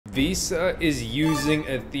Visa is using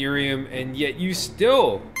Ethereum, and yet you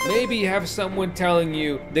still maybe have someone telling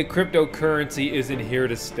you that cryptocurrency isn't here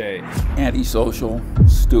to stay. Antisocial,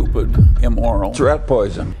 stupid, immoral. It's rat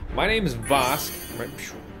poison. My name is Vosk.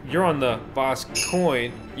 You're on the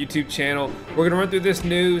VoskCoin YouTube channel. We're gonna run through this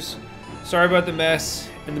news. Sorry about the mess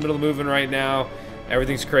in the middle of moving right now.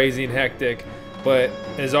 Everything's crazy and hectic, but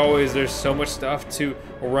as always, there's so much stuff to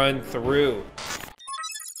run through.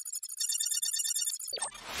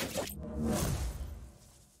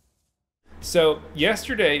 So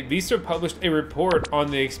yesterday, Visa published a report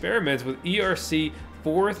on the experiments with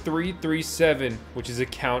ERC-4337, which is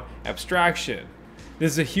account abstraction.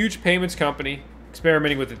 This is a huge payments company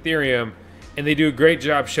experimenting with Ethereum, and they do a great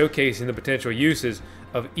job showcasing the potential uses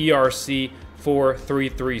of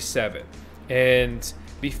ERC-4337. And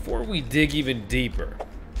before we dig even deeper,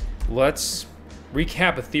 let's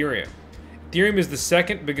recap Ethereum. Ethereum is the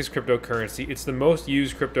second biggest cryptocurrency. It's the most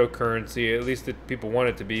used cryptocurrency, at least that people want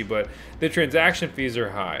it to be, but the transaction fees are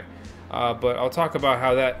high. But I'll talk about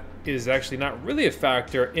how that is actually not really a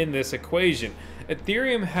factor in this equation.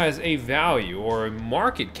 Ethereum has a value or a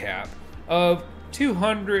market cap of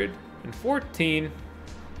 $214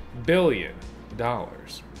 billion.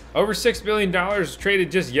 Over $6 billion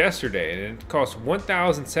traded just yesterday, and it costs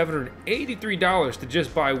 $1,783 to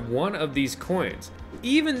just buy one of these coins,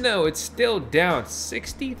 even though it's still down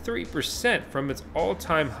 63% from its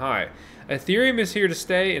all-time high. Ethereum is here to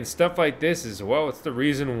stay, and stuff like this as well, it's the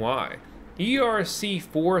reason why.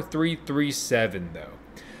 ERC-4337 though,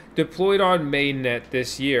 deployed on mainnet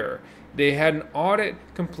this year. They had an audit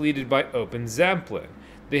completed by OpenZeppelin.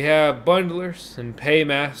 They have bundlers and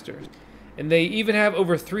paymasters, and they even have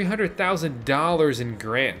over $300,000 in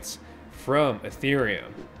grants from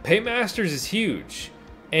Ethereum. Paymasters is huge,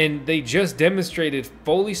 and they just demonstrated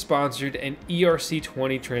fully sponsored and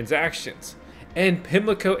ERC-20 transactions. And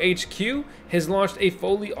Pimlico HQ has launched a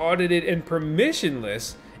fully audited and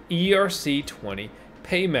permissionless ERC-20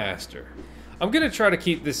 Paymaster. I'm going to try to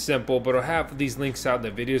keep this simple, but I'll have these links out in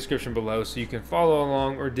the video description below so you can follow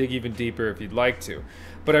along or dig even deeper if you'd like to.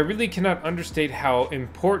 But I really cannot understate how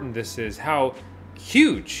important this is, how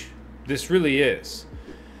huge this really is.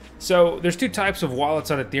 So there's two types of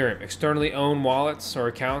wallets on Ethereum: externally owned wallets or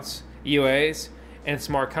accounts, EOAs, and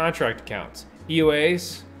smart contract accounts.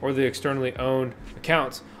 EOAs, or the externally owned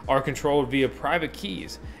accounts, are controlled via private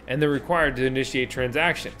keys, and they're required to initiate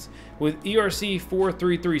transactions. With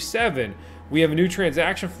ERC-4337, we have a new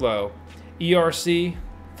transaction flow,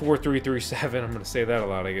 ERC-4337, I'm going to say that a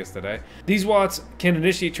lot I guess today. These wallets can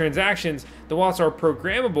initiate transactions. The wallets are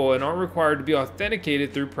programmable and aren't required to be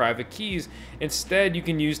authenticated through private keys. Instead, you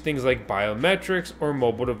can use things like biometrics or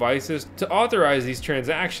mobile devices to authorize these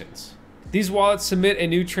transactions. These wallets submit a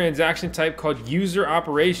new transaction type called user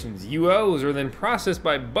operations. UOs are then processed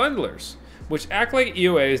by bundlers, which act like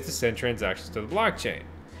EOAs to send transactions to the blockchain.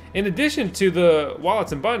 In addition to the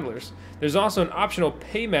wallets and bundlers, there's also an optional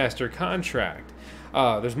Paymaster contract.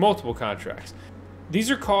 There's multiple contracts.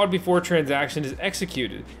 These are called before a transaction is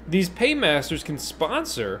executed. These paymasters can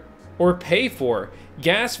sponsor or pay for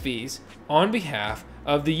gas fees on behalf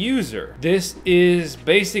of the user. This is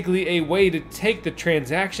basically a way to take the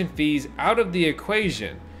transaction fees out of the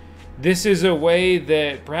equation. This is a way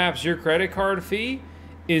that perhaps your credit card fee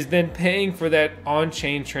is then paying for that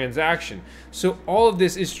on-chain transaction. So all of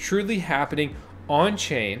this is truly happening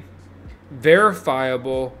on-chain,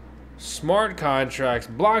 verifiable, smart contracts,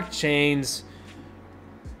 blockchains.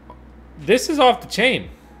 This is off the chain,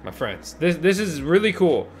 my friends. This is really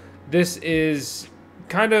cool. This is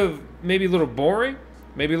kind of maybe a little boring,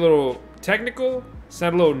 maybe a little technical,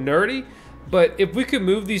 sound a little nerdy, but if we could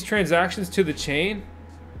move these transactions to the chain,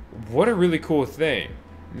 what a really cool thing.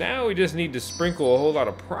 Now we just need to sprinkle a whole lot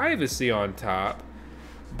of privacy on top,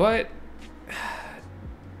 but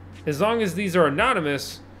as long as these are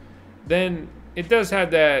anonymous, then it does have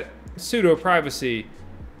that pseudo-privacy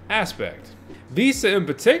aspect. Visa in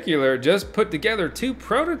particular just put together two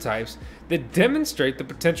prototypes that demonstrate the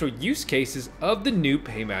potential use cases of the new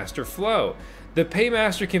Paymaster flow. The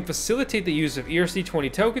Paymaster can facilitate the use of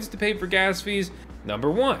ERC-20 tokens to pay for gas fees, number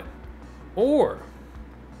one. Or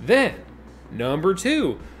then, number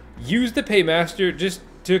two, use the Paymaster just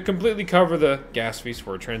to completely cover the gas fees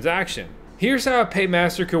for a transaction. Here's how a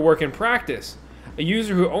Paymaster could work in practice. A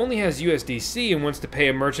user who only has USDC and wants to pay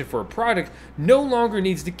a merchant for a product no longer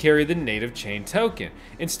needs to carry the native chain token.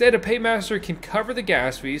 Instead, a Paymaster can cover the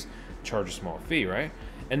gas fees, charge a small fee, right?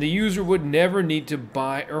 And the user would never need to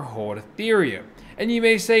buy or hold Ethereum. And you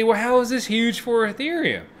may say, well, how is this huge for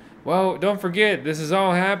Ethereum? Well, don't forget, this has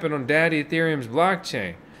all happened on Daddy Ethereum's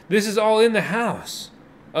blockchain. This is all in the house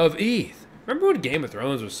of ETH. Remember when Game of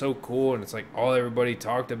Thrones was so cool and it's like all everybody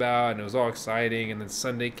talked about and it was all exciting, and then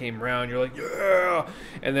Sunday came around, you're like, yeah!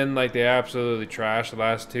 And then like they absolutely trashed the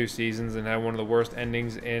last 2 seasons and had one of the worst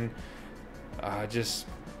endings in just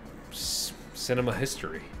cinema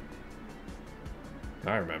history.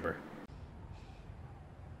 I remember.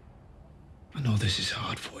 I know this is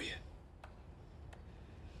hard for you,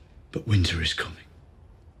 but winter is coming.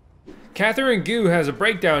 Catherine Gu has a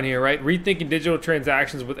breakdown here, right? Rethinking digital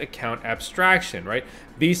transactions with account abstraction, right?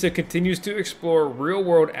 Visa continues to explore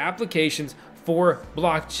real-world applications for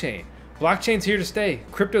blockchain. Blockchain's here to stay.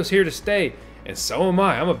 Crypto's here to stay. And so am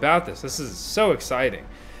I. I'm about this. This is so exciting.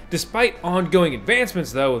 Despite ongoing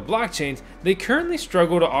advancements, though, with blockchains, they currently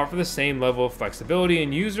struggle to offer the same level of flexibility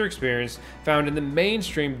and user experience found in the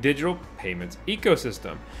mainstream digital payments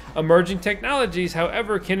ecosystem. Emerging technologies,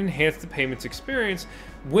 however, can enhance the payments experience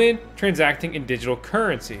when transacting in digital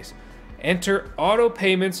currencies. Enter auto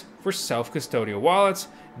payments for self-custodial wallets,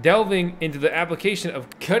 delving into the application of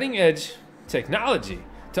cutting-edge technology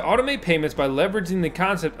to automate payments by leveraging the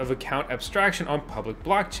concept of account abstraction on public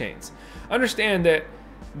blockchains. Understand that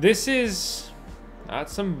this is not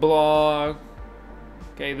some blog.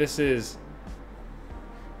 Okay, this is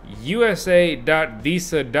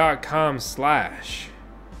usa.visa.com/.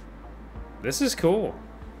 This is cool.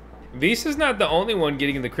 Visa's not the only one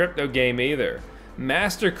getting in the crypto game either.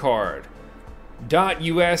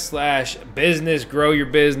 Mastercard.us/business, grow your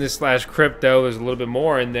business/crypto. There's a little bit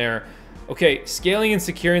more in there. Okay, scaling and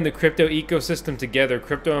securing the crypto ecosystem together,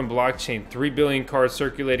 crypto and blockchain, 3 billion cards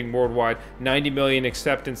circulating worldwide, 90 million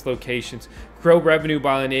acceptance locations, grow revenue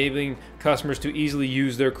by enabling customers to easily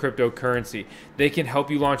use their cryptocurrency. They can help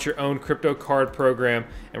you launch your own crypto card program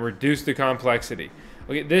and reduce the complexity.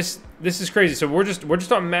 Okay, this is crazy. So we're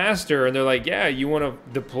just on Master, and they're like, yeah, you want to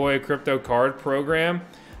deploy a crypto card program?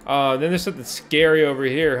 Then there's something scary over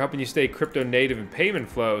here, helping you stay crypto native in payment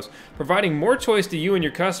flows, providing more choice to you and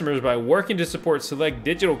your customers by working to support select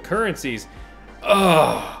digital currencies,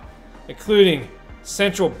 including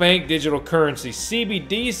central bank digital currencies,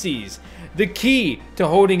 CBDCs, the key to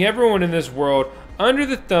holding everyone in this world under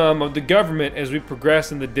the thumb of the government as we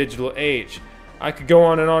progress in the digital age. I could go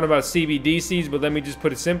on and on about CBDCs, but let me just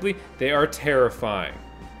put it simply, they are terrifying.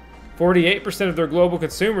 48% of their global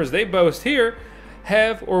consumers, they boast here,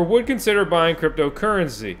 have or would consider buying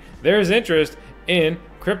cryptocurrency. There's interest in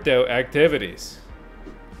crypto activities.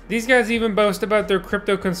 These guys even boast about their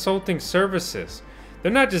crypto consulting services.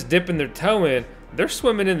 They're not just dipping their toe in, they're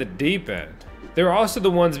swimming in the deep end. They're also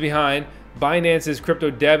the ones behind Binance's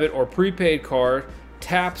crypto debit or prepaid card,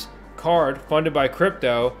 Tap's card funded by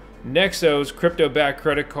crypto, Nexo's crypto-backed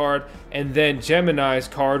credit card, and then Gemini's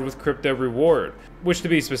card with crypto reward, which, to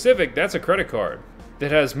be specific, that's a credit card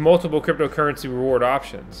that has multiple cryptocurrency reward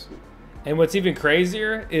options. And what's even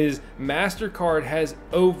crazier is Mastercard has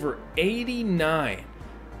over 89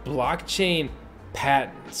 blockchain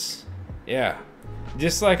patents. Yeah,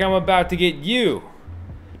 just like I'm about to get you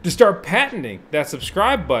to start patenting that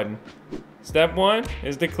subscribe button. Step 1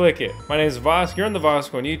 is to click it. My name is Vosk. You're on the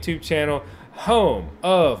VoskCoin YouTube channel, home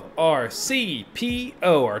of our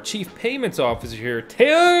CPO, our Chief Payments Officer here,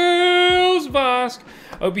 Tails Vosk.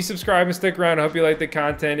 I hope you subscribe and stick around. I hope you like the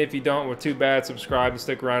content. If you don't, well, too bad. Subscribe and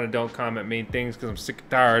stick around and don't comment mean things because I'm sick and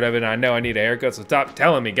tired of it. And I know I need a haircut, so stop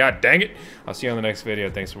telling me. God dang it. I'll see you on the next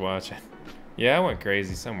video. Thanks for watching. Yeah, I went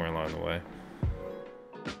crazy somewhere along the way.